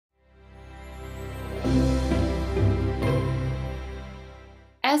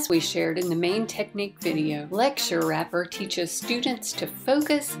As we shared in the main technique video, Lecture Wrapper teaches students to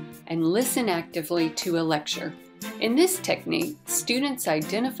focus and listen actively to a lecture. In this technique, students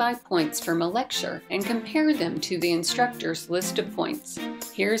identify points from a lecture and compare them to the instructor's list of points.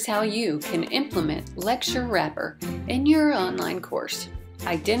 Here's how you can implement Lecture Wrapper in your online course.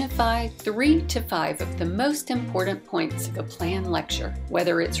 Identify 3 to 5 of the most important points of a planned lecture,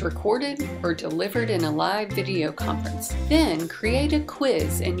 whether it's recorded or delivered in a live video conference. Then create a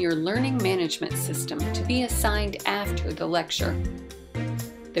quiz in your learning management system to be assigned after the lecture.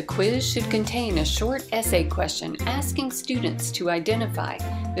 The quiz should contain a short essay question asking students to identify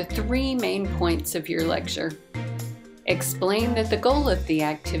the 3 main points of your lecture. Explain that the goal of the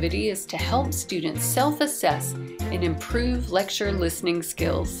activity is to help students self-assess and improve lecture listening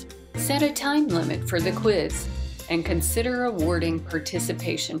skills. Set a time limit for the quiz and consider awarding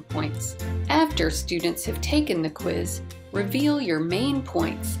participation points. After students have taken the quiz, reveal your main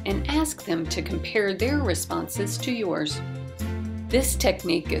points and ask them to compare their responses to yours. This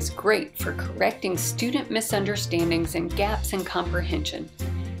technique is great for correcting student misunderstandings and gaps in comprehension,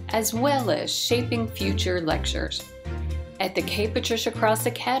 as well as shaping future lectures. At the Patricia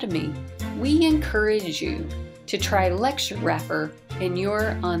Academy, we encourage you to try Lecture Wrapper in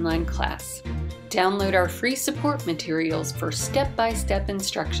your online class. Download our free support materials for step-by-step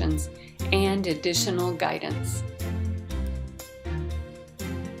instructions and additional guidance.